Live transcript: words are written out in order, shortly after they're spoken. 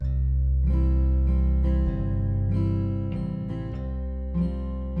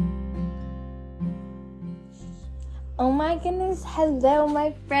Oh my goodness, hello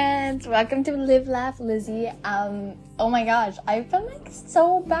my friends. Welcome to Live Laugh Lizzie. Oh my gosh, I've been like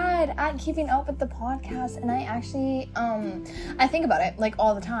so bad at keeping up with the podcast, and I actually I think about it like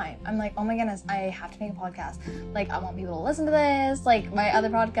all the time. I'm like, oh my goodness, I have to make a podcast. Like, I want people to listen to this. Like, my other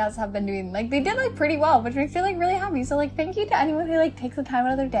podcasts have been doing like, they did like pretty well, which makes me like really happy. So like, thank you to anyone who like takes the time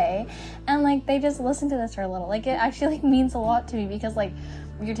out of their day and like they just listen to this for a little. Like, it actually like means a lot to me because like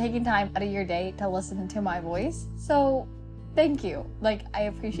you're taking time out of your day to listen to my voice. So thank you. Like, I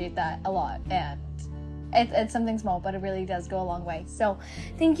appreciate that a lot, and it's something small, but it really does go a long way. So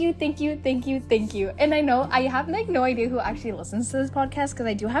thank you. And I know I have like no idea who actually listens to this podcast, because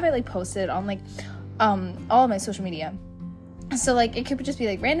I do have it like posted on like all of my social media. So like, it could just be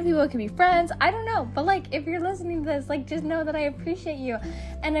like random people, it could be friends, I don't know, but like, if you're listening to this, like, just know that I appreciate you,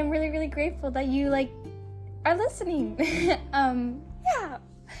 and I'm really, really grateful that you like are listening. Yeah,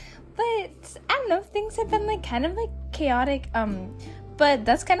 but I don't know, things have been like kind of like chaotic, but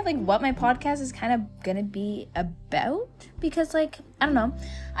that's kind of like what my podcast is kind of gonna be about, because like, I don't know,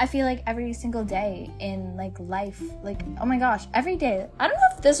 I feel like every single day in like life, like, oh my gosh, every day, I don't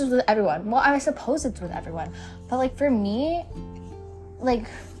know if this is with everyone, well, I suppose it's with everyone, but like for me, like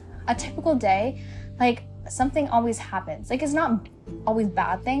a typical day, like something always happens. Like, it's not always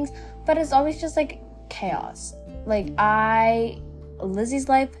bad things, but it's always just like chaos. Like, Lizzie's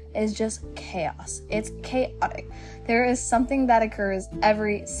life is just chaos. It's chaotic. There is something that occurs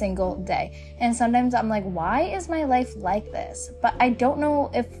every single day. And sometimes I'm like, why is my life like this? But I don't know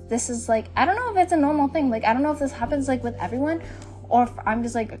if this is like, I don't know if it's a normal thing. Like, I don't know if this happens like with everyone, or if I'm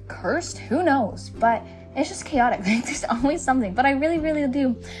just like cursed. Who knows? But it's just chaotic. Like, there's always something. But I really, really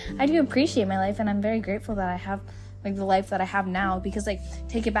do. I do appreciate my life, and I'm very grateful that I have like the life that I have now, because like,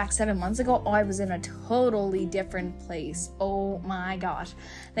 take it back 7 months ago, I was in a totally different place. Oh my gosh.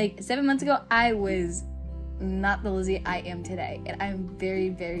 Like, 7 months ago, I was not the Lizzie I am today. And I'm very,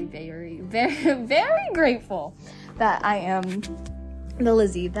 very, very, very, very grateful that I am the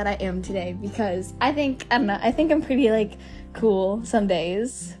Lizzie that I am today, because I think I'm pretty like cool some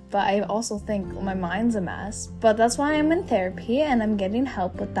days, but I also think my mind's a mess. But that's why I'm in therapy, and I'm getting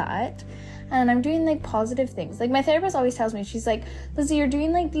help with that. And I'm doing like positive things. Like, my therapist always tells me, she's like, Lizzie, you're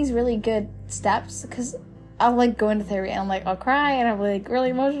doing like these really good steps, because I'll like go into therapy and I'm like, I'll cry and I'm like really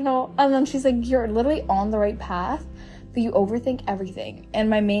emotional. And then she's like, you're literally on the right path, but you overthink everything. And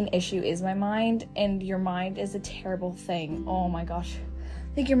my main issue is my mind, and your mind is a terrible thing. Oh my gosh.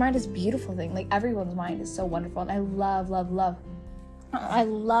 Like, your mind is a beautiful thing. Like, everyone's mind is so wonderful. And I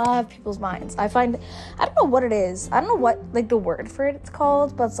love people's minds. I don't know what it is. I don't know what like the word for it's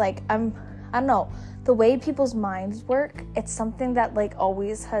called, but it's like, I don't know, the way people's minds work, it's something that like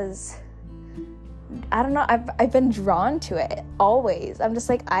always has, I don't know, I've been drawn to it always. I'm just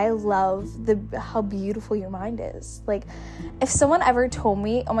like, I love how beautiful your mind is. Like, if someone ever told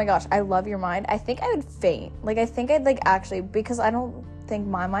me, oh my gosh, I love your mind, I think I would faint. Like, I think I'd like actually, because I don't think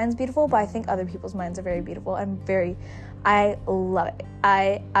my mind's beautiful, but I think other people's minds are very beautiful. I love it.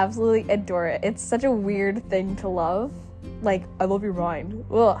 I absolutely adore it. It's such a weird thing to love. Like, I love your mind.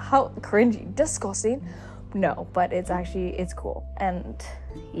 Ugh, how cringy, disgusting. No, but it's cool. And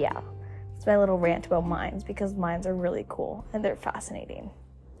yeah, it's my little rant about minds, because minds are really cool and they're fascinating.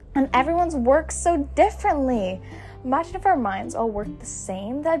 And everyone's works so differently. Imagine if our minds all worked the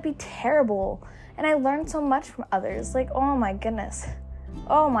same. That'd be terrible. And I learned so much from others. Like, oh my goodness.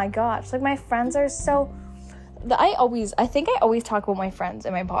 Oh my gosh. Like, my friends are so... I think I always talk about my friends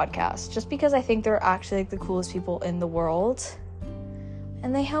in my podcast, just because I think they're actually like the coolest people in the world,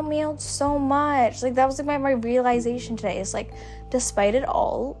 and they help me out so much. Like, that was like my realization today. It's like, despite it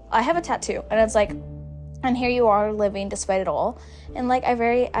all, I have a tattoo, and it's like, and here you are living despite it all. And like,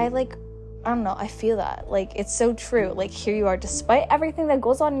 I don't know, I feel that. Like, it's so true. Like, here you are, despite everything that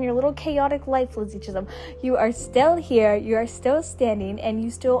goes on in your little chaotic life, Lizzie Chisholm, you are still here, you are still standing, and you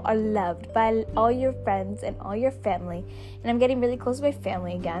still are loved by all your friends and all your family. And I'm getting really close to my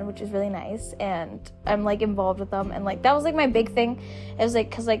family again, which is really nice, and I'm like involved with them. And like, that was like my big thing. It was like,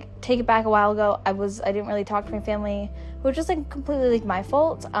 because like, take it back a while ago, I didn't really talk to my family, which was like completely like my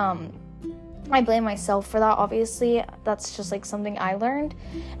fault. I blame myself for that, obviously. That's just like something I learned,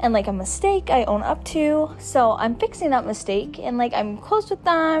 and like a mistake I own up to. So I'm fixing that mistake, and like, I'm close with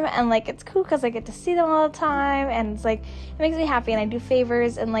them, and like, it's cool because I get to see them all the time, and it's like, it makes me happy, and I do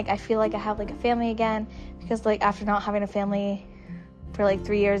favors, and like, I feel like I have like a family again, because like, after not having a family for like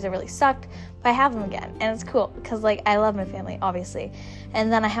 3 years, it really sucked, but I have them again, and it's cool because like, I love my family, obviously.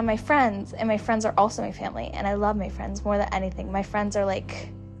 And then I have my friends, and my friends are also my family, and I love my friends more than anything. My friends are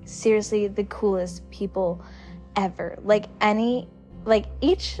like, seriously, the coolest people ever. Like,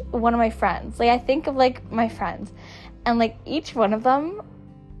 each one of my friends, like, I think of like my friends, And like each one of them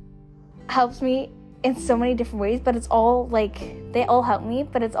helps me in so many different ways, but it's all like, they all help me,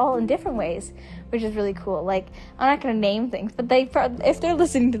 but it's all in different ways, which is really cool. Like, I'm not gonna name things, but if they're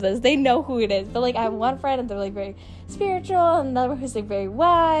listening to this, they know who it is. But like, I have one friend and they're like very spiritual, and another who's like very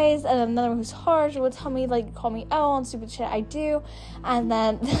wise, and another who's harsh and would tell me, like, call me out on stupid shit I do. And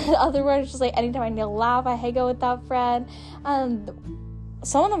then the other one is just like, anytime I need to laugh, I hang out with that friend. And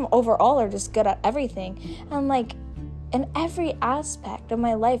some of them overall are just good at everything. And like, in every aspect of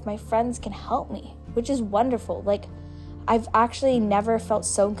my life, my friends can help me, which is wonderful. Like, I've actually never felt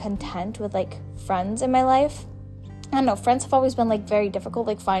so content with like friends in my life. I don't know, friends have always been like very difficult,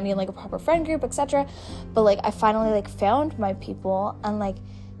 like finding like a proper friend group, etc. But like, I finally like found my people, and like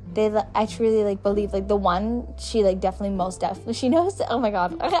I truly like believe, like the one, she like most definitely, she knows, oh my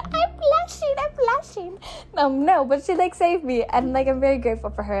god, I'm blushing. No, but she like saved me, and like I'm very grateful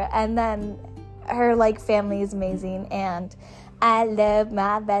for her. And then her like family is amazing, and I love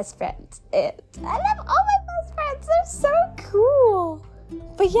my best friends. I love all my best friends. They're so cool.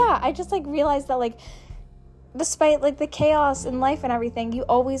 But yeah, I just like realized that like, despite like the chaos in life and everything, you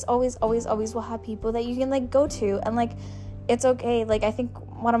always will have people that you can like go to, and like, it's okay. Like, I think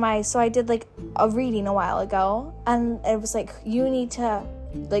so I did like a reading a while ago, and it was like, you need to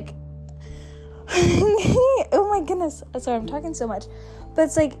like, oh my goodness, sorry, I'm talking so much. But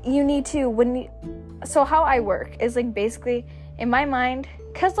it's like, you need to, so how I work is like, basically in my mind,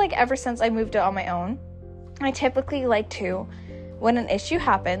 because like ever since I moved out on my own, I typically like to, when an issue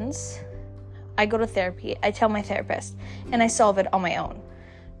happens, I go to therapy, I tell my therapist, and I solve it on my own.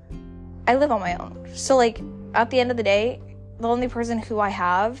 I live on my own. So like, at the end of the day, the only person who I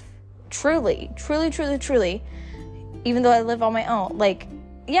have, truly, even though I live on my own, like,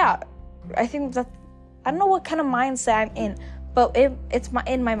 yeah, I think that, I don't know what kind of mindset I'm in, but it's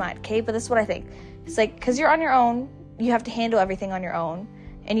in my mind, okay? But this is what I think. It's like, because you're on your own, you have to handle everything on your own,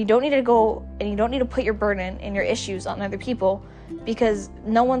 and you don't need to put your burden and your issues on other people, because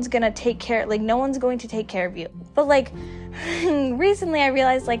no one's going to take care of you. But like, recently I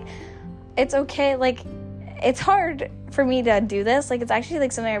realized like, it's okay, like, it's hard for me to do this. Like, it's actually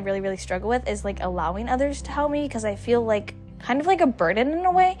like something I really, really struggle with, is like allowing others to help me, because I feel like kind of like a burden in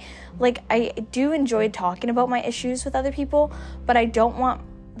a way. Like, I do enjoy talking about my issues with other people, but I don't want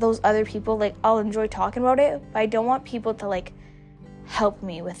those other people, like, I'll enjoy talking about it, but I don't want people to like help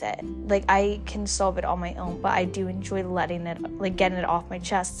me with it. Like, I can solve it on my own, but I do enjoy letting it, like, getting it off my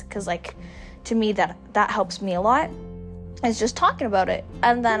chest, because like, to me, that helps me a lot. It's just talking about it,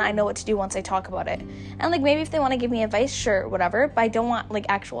 and then I know what to do once I talk about it. And like, maybe if they want to give me advice, sure, whatever, but I don't want like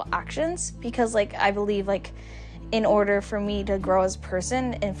actual actions, because like, I believe like, in order for me to grow as a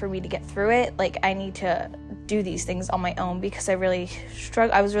person and for me to get through it, like, I need to do these things on my own, because I really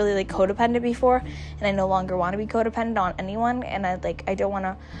struggle. I was really like codependent before, and I no longer want to be codependent on anyone. And I don't want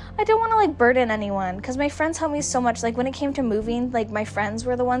to like burden anyone, because my friends helped me so much. Like, when it came to moving, like, my friends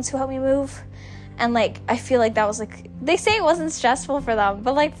were the ones who helped me move, and like, I feel like that was like, they say it wasn't stressful for them,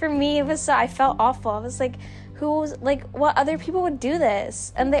 but like, for me, it was, I felt awful. I was like, what other people would do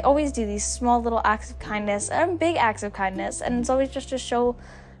this? And they always do these small little acts of kindness and big acts of kindness, and it's always just to show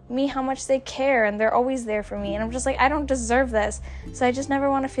me how much they care, and they're always there for me. And I'm just like, I don't deserve this, so I just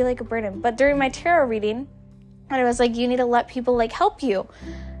never want to feel like a burden. But during my tarot reading, and it was like, you need to let people like help you,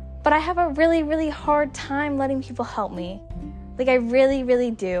 but I have a really, really hard time letting people help me. Like, I really,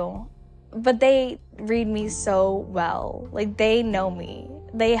 really do. But they read me so well. Like, they know me.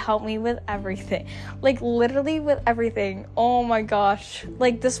 They help me with everything. Like, literally with everything. Oh my gosh.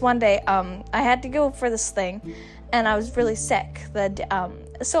 Like, this one day, I had to go for this thing, and I was really sick.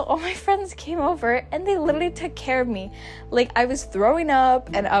 So all my friends came over, and they literally took care of me. Like, I was throwing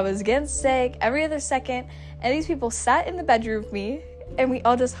up, and I was getting sick every other second, and these people sat in the bedroom with me, and we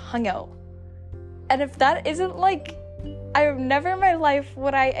all just hung out. And if that isn't like, I've never in my life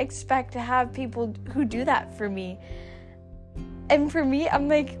would I expect to have people who do that for me. And for me, I'm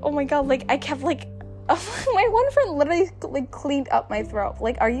like, oh my god, like, I kept like, my one friend literally like cleaned up my throat.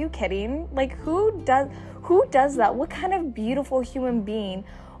 Like, are you kidding? Like, who does that? What kind of beautiful human being?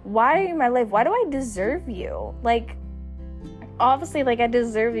 Why are you in my life? Why do I deserve you? Like, obviously, like, I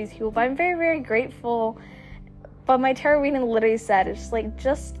deserve these people, but I'm very, very grateful. But my tarot reading literally said, it's like,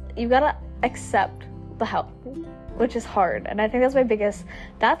 you gotta accept the help, which is hard. And I think that's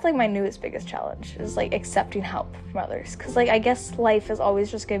like my newest biggest challenge, is like accepting help from others, because like, I guess life is always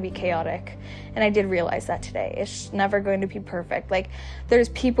just going to be chaotic, and I did realize that today. It's never going to be perfect. Like, there's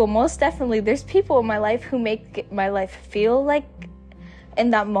people in my life who make my life feel like, in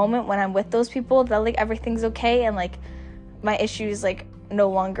that moment when I'm with those people, that like everything's okay, and like my issues like no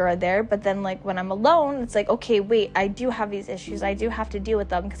longer are there. But then, like, when I'm alone, it's like, okay, wait, I do have these issues. I do have to deal with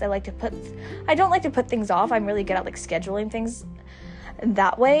them because I don't like to put things off. I'm really good at, like, scheduling things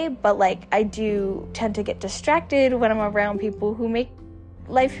that way. But, like, I do tend to get distracted when I'm around people who make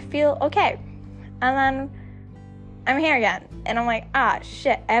life feel okay. And then I'm here again. And I'm like,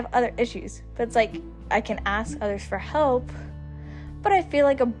 shit, I have other issues. But it's like, I can ask others for help. But I feel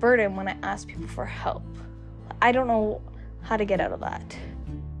like a burden when I ask people for help. I don't know how to get out of that.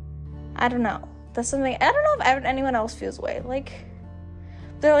 I don't know. That's something, I don't know if anyone else feels away. Like,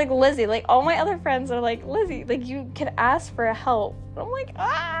 they're like, Lizzie, like, all my other friends are like, Lizzie, like, you can ask for help. And I'm like,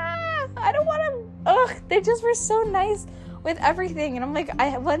 I don't want to, they just were so nice with everything. And I'm like,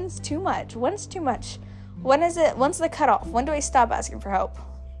 when's too much? When's the cutoff? When do I stop asking for help?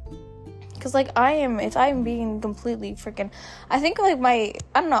 Because, like, if I'm being completely freaking, I think, like,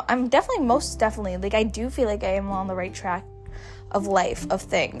 I don't know, I'm most definitely, like, I do feel like I am on the right track of life, of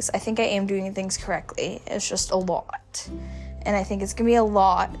things. I think I am doing things correctly. It's just a lot. And I think it's going to be a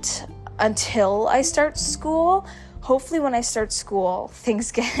lot until I start school. Hopefully when I start school,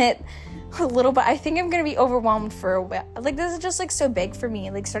 things get a little bit, I think I'm going to be overwhelmed for a while. Like, this is just, like, so big for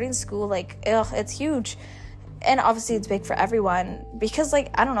me. Like, starting school, like, it's huge. And obviously it's big for everyone because,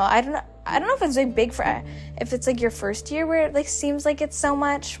 like, I don't know if it's like big if it's like your first year where it like seems like it's so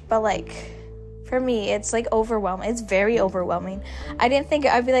much, but like for me it's like overwhelming. It's very overwhelming. I didn't think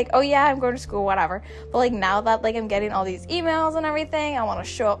I'd be like, oh yeah, I'm going to school, whatever. But like now that like I'm getting all these emails and everything, I want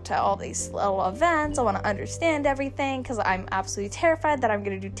to show up to all these little events. I want to understand everything because I'm absolutely terrified that I'm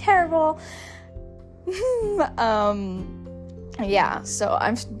going to do terrible. Yeah, so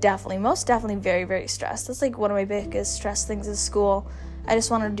I'm most definitely very, very stressed. That's like one of my biggest stress things is school. I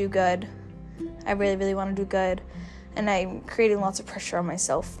just want to do good. I really, really want to do good. And I'm creating lots of pressure on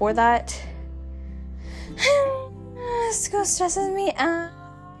myself for that. School stresses me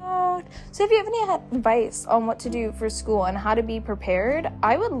out. So if you have any advice on what to do for school and how to be prepared,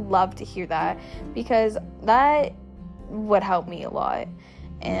 I would love to hear that because that would help me a lot.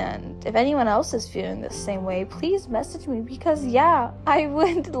 And if anyone else is feeling the same way, please message me because, yeah, I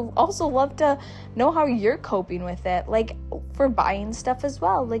would also love to know how you're coping with it. Like, for buying stuff as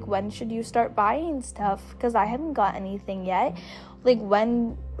well. Like, when should you start buying stuff? Because I haven't got anything yet. Like,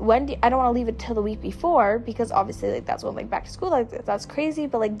 when I don't want to leave it till the week before because obviously, like, that's when, like, back to school, like, that's crazy.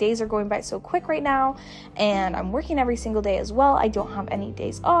 But, like, days are going by so quick right now. And I'm working every single day as well. I don't have any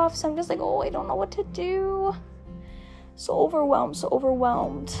days off. So I'm just like, I don't know what to do. So overwhelmed.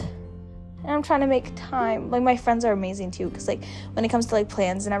 And I'm trying to make time. Like, my friends are amazing too because, like, when it comes to, like,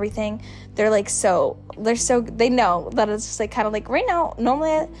 plans and everything, they know that it's just, like, kind of like right now,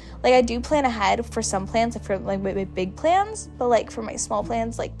 normally, like, I do plan ahead for some plans, for, like, my big plans, but, like, for my small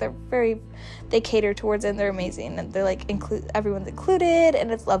plans, like, they cater towards it and they're amazing and they're, like, everyone's included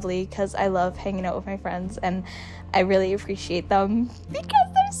and it's lovely because I love hanging out with my friends and I really appreciate them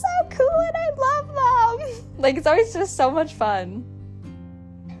because they're so cool and I love them. Like, it's always just so much fun.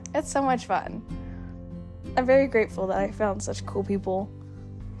 It's so much fun. I'm very grateful that I found such cool people.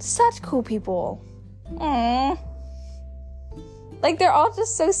 Aww. Like, they're all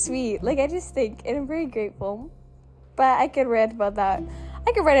just so sweet. Like, I just think, and I'm very grateful. But I could rant about that.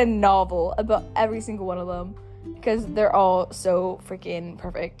 I could write a novel about every single one of them. Because they're all so freaking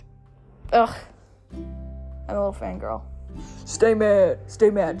perfect. Ugh. I'm a little fangirl. Stay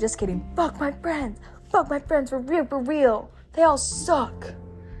mad. Just kidding. Fuck my friends. For real. They all suck.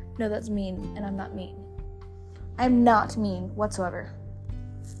 No, that's mean, and I'm not mean. I'm not mean whatsoever.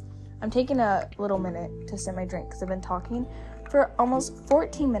 I'm taking a little minute to sip my drink because I've been talking for almost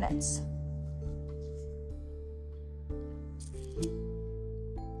 14 minutes.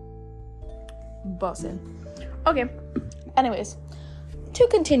 Bussin'. Okay. Anyways, to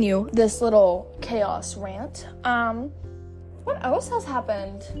continue this little chaos rant, what else has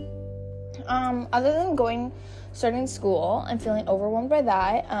happened? Other than starting school and feeling overwhelmed by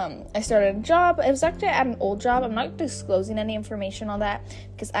that, I started a job. I was actually at an old job. I'm not disclosing any information on that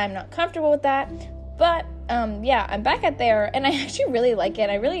because I'm not comfortable with that. But, yeah, I'm back at there, and I actually really like it.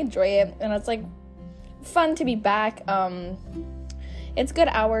 I really enjoy it, and it's, like, fun to be back. It's good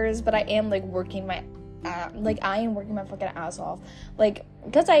hours, but I am, like, working my fucking ass off. Like,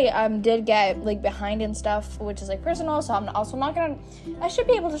 because I did get, like, behind in stuff, which is, like, personal, so I'm also not gonna, I should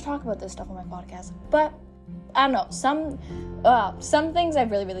be able to talk about this stuff on my podcast, but I don't know, some things I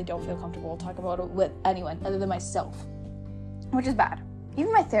really, really don't feel comfortable talking about with anyone other than myself, which is bad.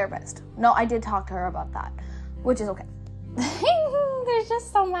 Even my therapist. No, I did talk to her about that, which is okay. There's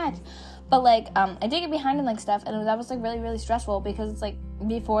just so much. But, like, I did get behind in, like, stuff, and that was, like, really, really stressful because it's, like,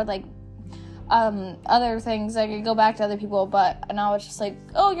 before, like, other things. I could go back to other people, but now it's just like,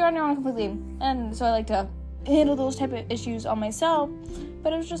 oh, you're on your own completely. And so I like to handle those type of issues on myself,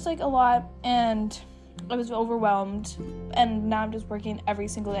 but it was just like a lot, and I was overwhelmed, and now I'm just working every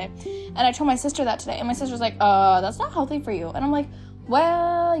single day. And I told my sister that today, and my sister's like, that's not healthy for you. And I'm like,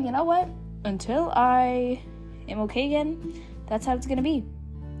 well, you know what? Until I am okay again, that's how it's gonna be.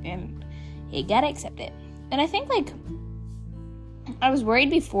 And you gotta accept it. And I think, like, I was worried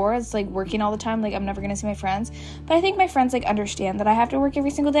before, it's like working all the time, like I'm never gonna see my friends. But I think my friends, like, understand that I have to work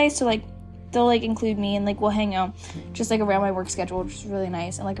every single day, so, like, they'll, like, include me, and, like, we'll hang out just, like, around my work schedule, which is really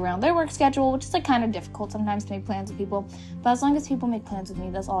nice, and, like, around their work schedule, which is, like, kind of difficult sometimes to make plans with people. But as long as people make plans with me,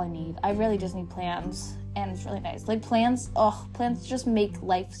 that's all I need. I really just need plans, and it's really nice. Like, plans just make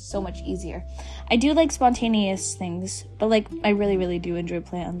life so much easier. I do like spontaneous things, but, like, I really, really do enjoy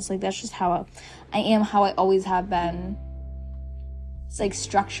plans. Like, that's just how I am, how I always have been. It's, like,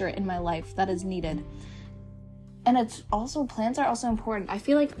 structure in my life that is needed. And it's also, plans are also important. I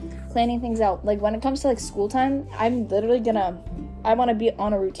feel like planning things out, like, when it comes to, like, school time, I'm literally I want to be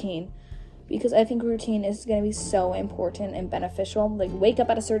on a routine, because I think routine is going to be so important and beneficial. Like, wake up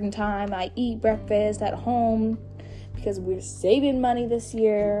at a certain time, I eat breakfast at home, because we're saving money this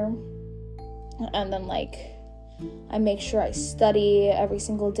year, and then, like, I make sure I study every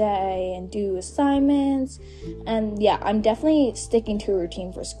single day and do assignments. And yeah, I'm definitely sticking to a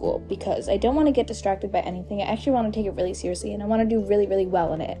routine for school, because I don't want to get distracted by anything. I actually want to take it really seriously, and I want to do really, really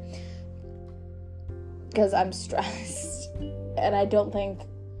well in it, because I'm stressed, and I don't think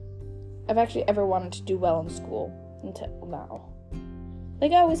I've actually ever wanted to do well in school until now.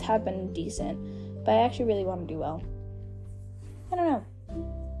 Like, I always have been decent, but I actually really want to do well. I don't know.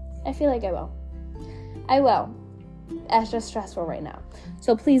 I feel like I will. It's just stressful right now.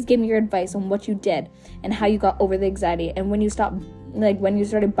 So please give me your advice on what you did and how you got over the anxiety, and when you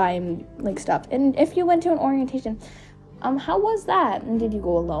started buying, like, stuff. And if you went to an orientation, how was that? And did you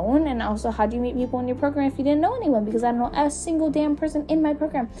go alone? And also, how do you meet people in your program if you didn't know anyone? Because I don't know a single damn person in my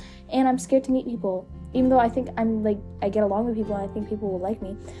program, and I'm scared to meet people. Even though I think I get along with people and I think people will like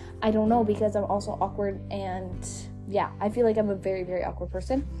me, I don't know, because I'm also awkward, and yeah, I feel like I'm a very, very awkward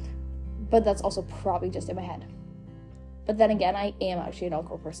person. But that's also probably just in my head. But then again, I am actually an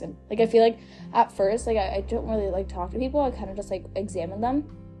awkward person. Like, I feel like at first, like, I don't really, like, talk to people. I kind of just, like, examine them.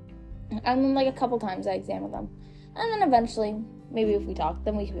 And then, like, a couple times I examine them. And then eventually, maybe if we talk,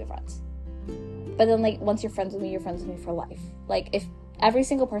 then we can be friends. But then, like, once you're friends with me, you're friends with me for life. Like, if every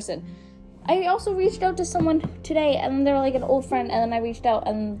single person... I also reached out to someone today, and they were, like, an old friend, and then I reached out,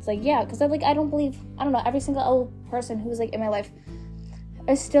 and it's like, yeah, because I don't believe... I don't know, every single old person who's, like, in my life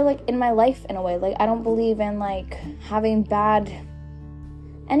is still, like, in my life in a way. Like, I don't believe in, like, having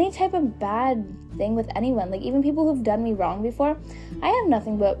any type of bad thing with anyone. Like, even people who've done me wrong before, I have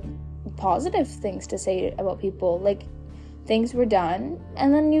nothing but positive things to say about people. Like, things were done,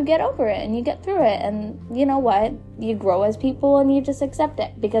 and then you get over it, and you get through it, and you know what? You grow as people, and you just accept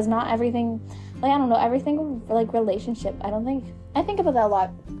it, because not everything, like, I don't know, everything, like, relationship, I think about that a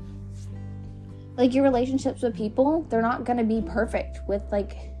lot. Like, your relationships with people, they're not gonna be perfect with,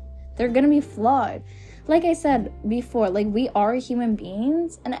 like, they're gonna be flawed. Like I said before, like, we are human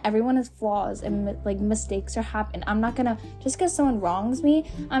beings, and everyone has flaws, and, like, mistakes are happen. I'm not gonna, just because someone wrongs me,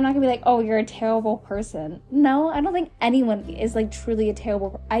 I'm not gonna be like, oh, you're a terrible person. No, I don't think anyone is, like, truly a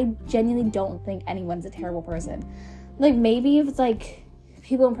terrible, I genuinely don't think anyone's a terrible person. Like, maybe if it's, like,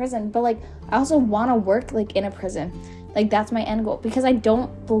 people in prison, but, like, I also want to work, like, in a prison. Like, that's my end goal, because I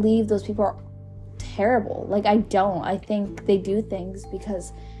don't believe those people are terrible. Like, I think they do things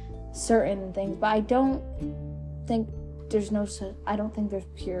because certain things, but I don't think there's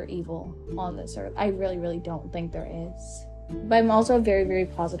pure evil on this earth. I really, really don't think there is. But I'm also a very, very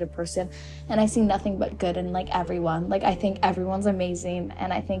positive person, and I see nothing but good in, like, everyone. Like, I think everyone's amazing,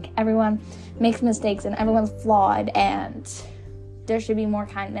 and I think everyone makes mistakes, and everyone's flawed, and there should be more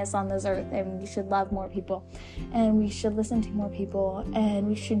kindness on this earth, and we should love more people, and we should listen to more people, and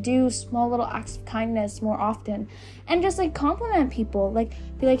we should do small little acts of kindness more often, and just, like, compliment people, like,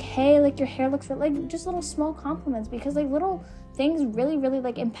 be like, hey, like, your hair looks like, just little small compliments, because, like, little things really, really,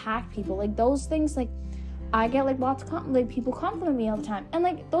 like, impact people. Like, those things, like, I get, like, lots of people compliment me all the time, and,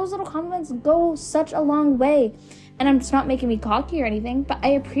 like, those little compliments go such a long way. And it's not making me cocky or anything, but I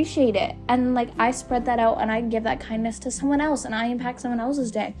appreciate it. And, like, I spread that out, and I give that kindness to someone else, and I impact someone else's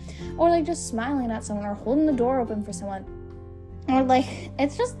day. Or, like, just smiling at someone, or holding the door open for someone. Or like,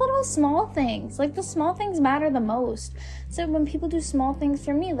 it's just little small things. Like, the small things matter the most. So when people do small things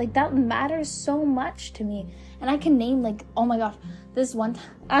for me, like, that matters so much to me. And I can name, like, oh my gosh, this one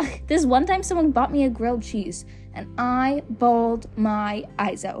time someone bought me a grilled cheese, and I bawled my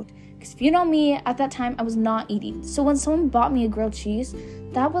eyes out. Because if you know me, at that time, I was not eating. So when someone bought me a grilled cheese,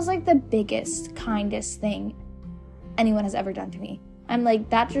 that was like the biggest, kindest thing anyone has ever done to me. I'm like,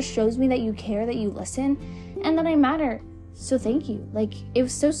 that just shows me that you care, that you listen, and that I matter. So thank you. Like, it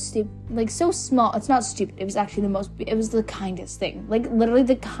was so stupid, like, so small. It's not stupid. It was actually it was the kindest thing. Like, literally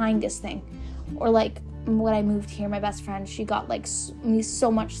the kindest thing. Or like, when I moved here, my best friend, she got like me so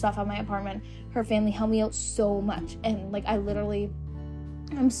much stuff at my apartment. Her family helped me out so much. And like,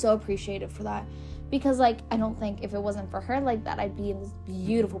 I'm so appreciative for that. Because like, I don't think if it wasn't for her like that, I'd be in this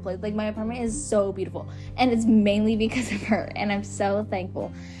beautiful place. Like, my apartment is so beautiful. And it's mainly because of her. And I'm so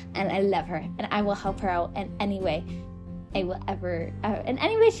thankful. And I love her. And I will help her out in any way I will ever, in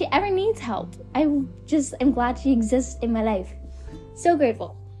any way she ever needs help. I'm glad she exists in my life. So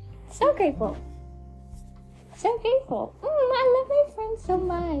grateful. So grateful. So grateful. I love my friends so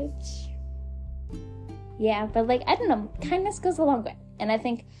much. Yeah, but like, I don't know, kindness goes a long way. And I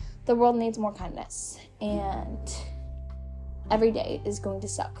think the world needs more kindness. And every day is going to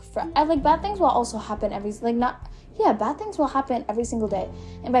suck. Like, bad things will also happen bad things will happen every single day.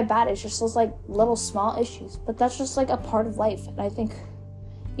 And by bad, it's just those like little small issues. But that's just like a part of life. And I think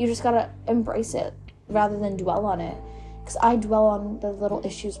you just gotta embrace it rather than dwell on it. Because I dwell on the little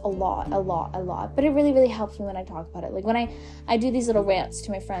issues a lot. But it really, really helps me when I talk about it. Like, when I do these little rants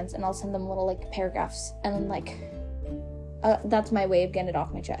to my friends, and I'll send them little like paragraphs. And then like, that's my way of getting it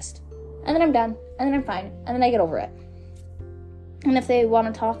off my chest. And then I'm done. And then I'm fine. And then I get over it. And if they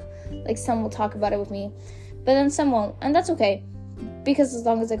want to talk, like, some will talk about it with me. But then some won't, and that's okay, because as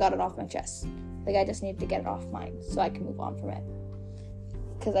long as I got it off my chest, like, I just need to get it off mine so I can move on from it.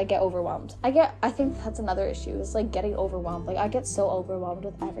 Because I get overwhelmed. I think that's another issue, is like getting overwhelmed. Like, I get so overwhelmed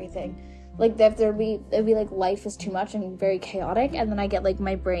with everything. Like, it'd be like life is too much and very chaotic, and then I get like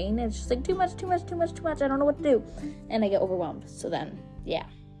my brain, it's just like too much. I don't know what to do, and I get overwhelmed. So then, yeah.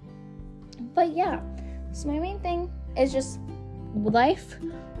 But yeah, so my main thing is just, life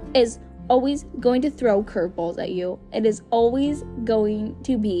is always going to throw curveballs at you. It is always going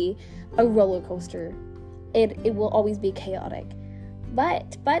to be a roller coaster. It will always be chaotic.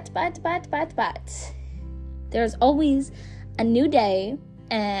 But there's always a new day,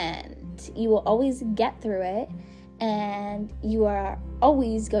 and you will always get through it, and you are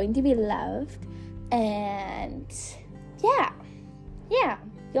always going to be loved, and yeah.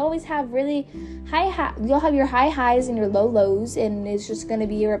 You'll always have really you'll have your high highs and your low lows, and it's just going to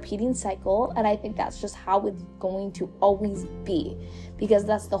be a repeating cycle. And I think that's just how it's going to always be, because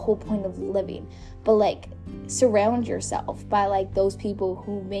that's the whole point of living. But like, surround yourself by like those people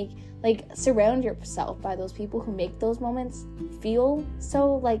who make those moments feel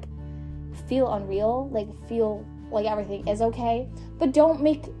so like, feel unreal, like feel like everything is okay. But don't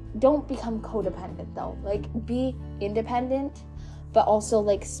become codependent though. Like, be independent, but also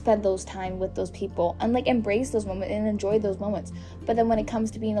like spend those time with those people, and like embrace those moments and enjoy those moments. But then when it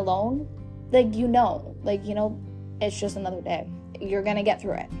comes to being alone, like, it's just another day. You're gonna get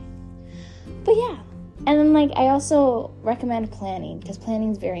through it. But yeah. And then like, I also recommend planning, because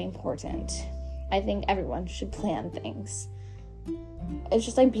planning is very important. I think everyone should plan things. It's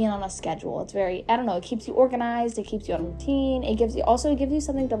just like being on a schedule. It's very, I don't know, it keeps you organized, it keeps you on routine, it gives you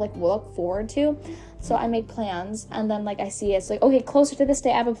something to like look forward to. So I make plans, and then like I see it's like, okay, closer to this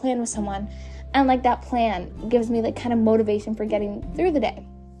day I have a plan with someone, and like that plan gives me like kind of motivation for getting through the day.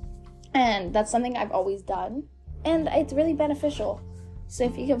 And that's something I've always done, and it's really beneficial. So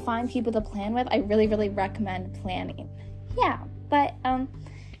if you can find people to plan with, I really, really recommend planning. Yeah, but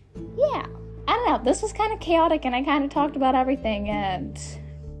yeah, I don't know, this was kind of chaotic, and I kind of talked about everything, and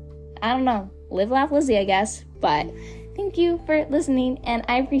I don't know, live, laugh, Lizzie, I guess. But thank you for listening, and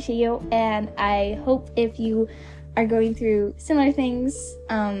I appreciate you, and I hope if you are going through similar things,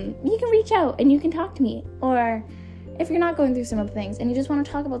 you can reach out and you can talk to me. Or if you're not going through similar things and you just want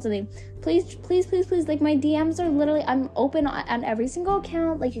to talk about something, please, like, my DMs are literally, I'm open on every single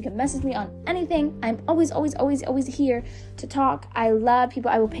account. Like, you can message me on anything. I'm always here to talk. I love people.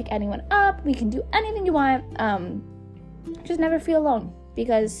 I will pick anyone up. We can do anything you want. Just never feel alone,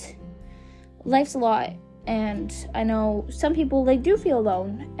 because life's a lot. And I know some people, they do feel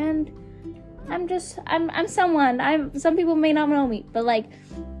alone, and I'm someone, some people may not know me, but like,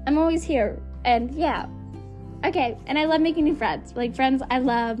 I'm always here. And yeah, okay, and I love making new friends. Like, friends, I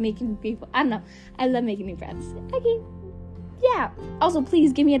love making people, I don't know, I love making new friends. Okay, yeah. yeah. Also,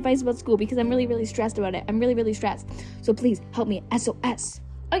 please give me advice about school because I'm really, really stressed about it. I'm really, really stressed. So please help me. SOS.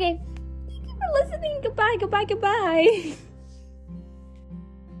 Okay. Thank you for listening. Goodbye.